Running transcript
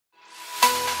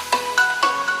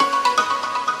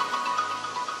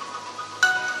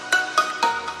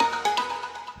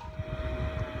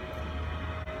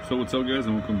So what's up guys,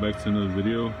 and welcome back to another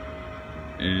video.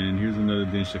 And here's another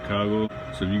day in Chicago.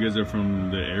 So if you guys are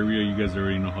from the area, you guys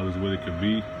already know how this weather could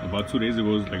be. About 2 days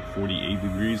ago it was like 48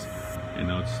 degrees, and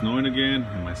now it's snowing again,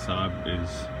 and my Saab is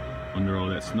under all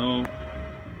that snow.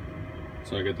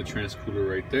 So I got the trans cooler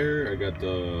right there, I got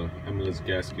the MLS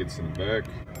gaskets in the back,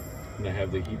 and I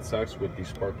have the heat socks with the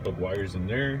spark plug wires in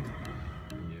there.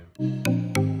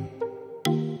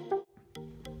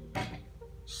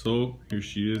 So here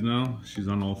she is now, she's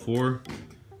on all four.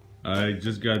 I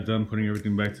just got done putting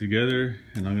everything back together,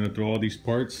 and I'm gonna throw all these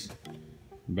parts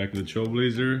back to the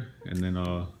Trailblazer, and then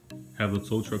have the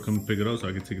tow truck come and pick it up so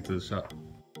I can take it to the shop.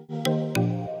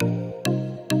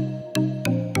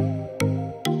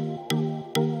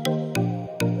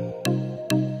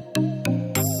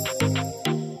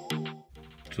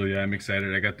 So yeah, I'm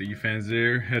excited. I got the E-fans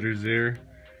there, headers there,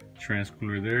 trans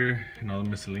cooler there, and all the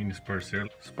miscellaneous parts there.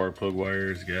 Spark plug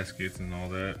wires, gaskets, and all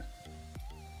that.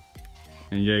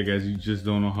 And yeah, guys, you just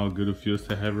don't know how good it feels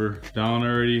to have her down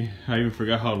already. I even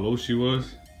forgot how low she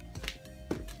was.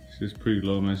 She's pretty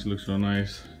low, man. She looks real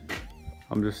nice.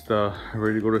 I'm just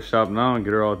ready to go to the shop now and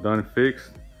get her all done and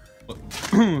fixed.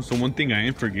 So one thing I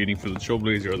am forgetting for the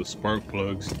Trailblazer are the spark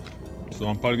plugs. So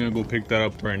I'm probably gonna go pick that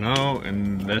up right now,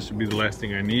 and that should be the last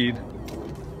thing I need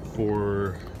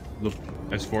for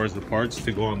as far as the parts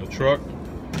to go on the truck.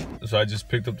 So I just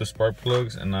picked up the spark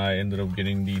plugs, and I ended up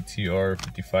getting the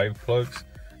TR55 plugs.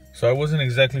 So I wasn't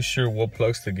exactly sure what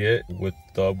plugs to get with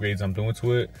the upgrades I'm doing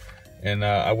to it. And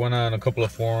I went on a couple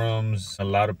of forums. A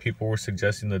lot of people were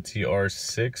suggesting the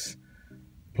TR6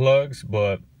 plugs,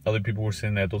 but other people were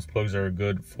saying that those plugs are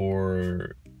good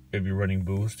for if you're running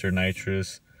boost or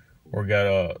nitrous, or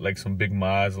got like some big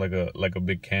mods like a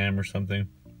big cam or something.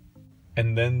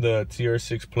 And then the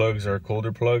TR6 plugs are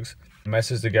colder plugs. I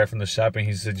messaged the guy from the shop, and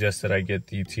he suggested I get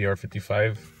the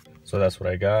TR55, so that's what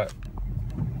I got.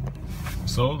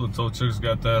 So the tow truck's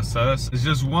got the SS. It's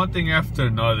just one thing after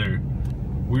another.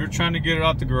 We were trying to get it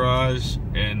out the garage,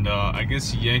 and I guess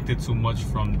he yanked it too much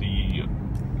from the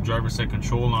driver's side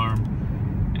control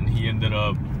arm, and he ended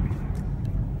up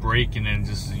breaking and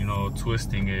just, you know,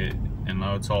 twisting it, and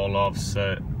now it's all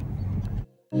offset.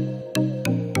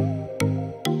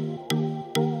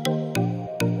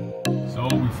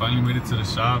 Finally made it to the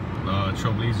shop.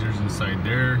 Trailblazer's inside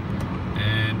there,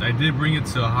 and I did bring it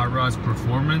to Hot Rods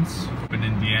Performance in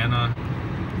Indiana.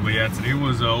 But yeah, today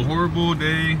was a horrible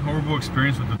day, horrible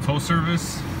experience with the tow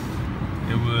service.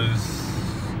 It was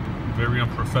very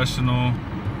unprofessional.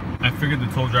 I figured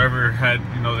the tow driver had,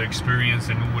 you know, the experience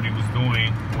and knew what he was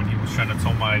doing when he was trying to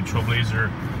tow my Trailblazer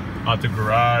out the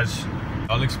garage.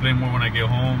 I'll explain more when I get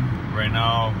home. Right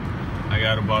now, I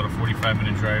got about a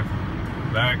 45-minute drive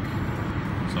back.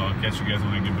 So I'll catch you guys when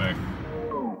I get back.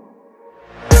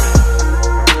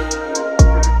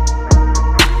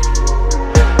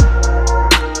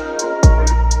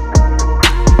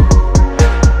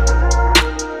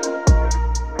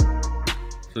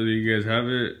 So there you guys have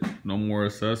it. No more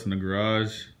SS in the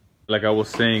garage. Like I was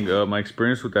saying, my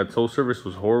experience with that tow service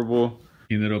was horrible.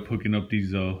 He ended up hooking up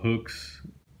these hooks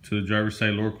to the driver's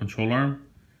side lower control arm,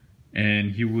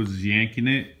 and he was yanking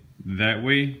it that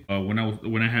way.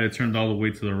 When I had it turned all the way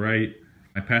to the right,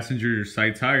 my passenger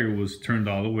side tire was turned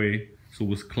all the way, so it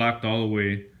was clocked all the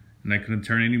way, and I couldn't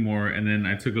turn anymore. And then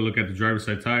I took a look at the driver's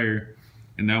side tire,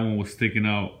 and that one was sticking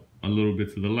out a little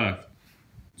bit to the left.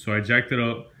 So I jacked it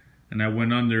up, and I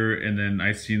went under, and then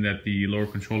I seen that the lower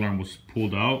control arm was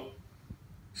pulled out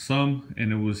some,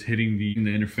 and it was hitting the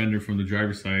inner fender from the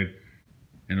driver's side,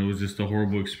 and it was just a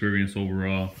horrible experience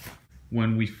overall.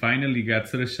 When we finally got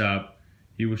to the shop,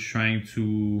 he was trying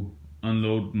to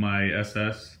unload my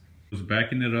SS. He was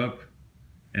backing it up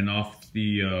and off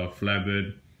the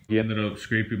flatbed. He ended up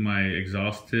scraping my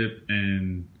exhaust tip,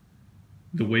 and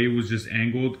the way it was just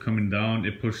angled coming down,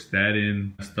 it pushed that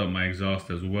in, messed up my exhaust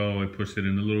as well. I pushed it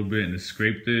in a little bit and it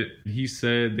scraped it. He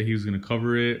said that he was gonna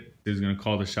cover it. He was gonna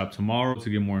call the shop tomorrow to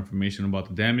get more information about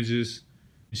the damages.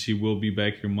 She will be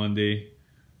back here Monday,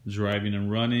 driving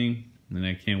and running, and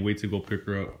I can't wait to go pick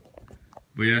her up.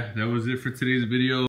 But yeah, that was it for today's video.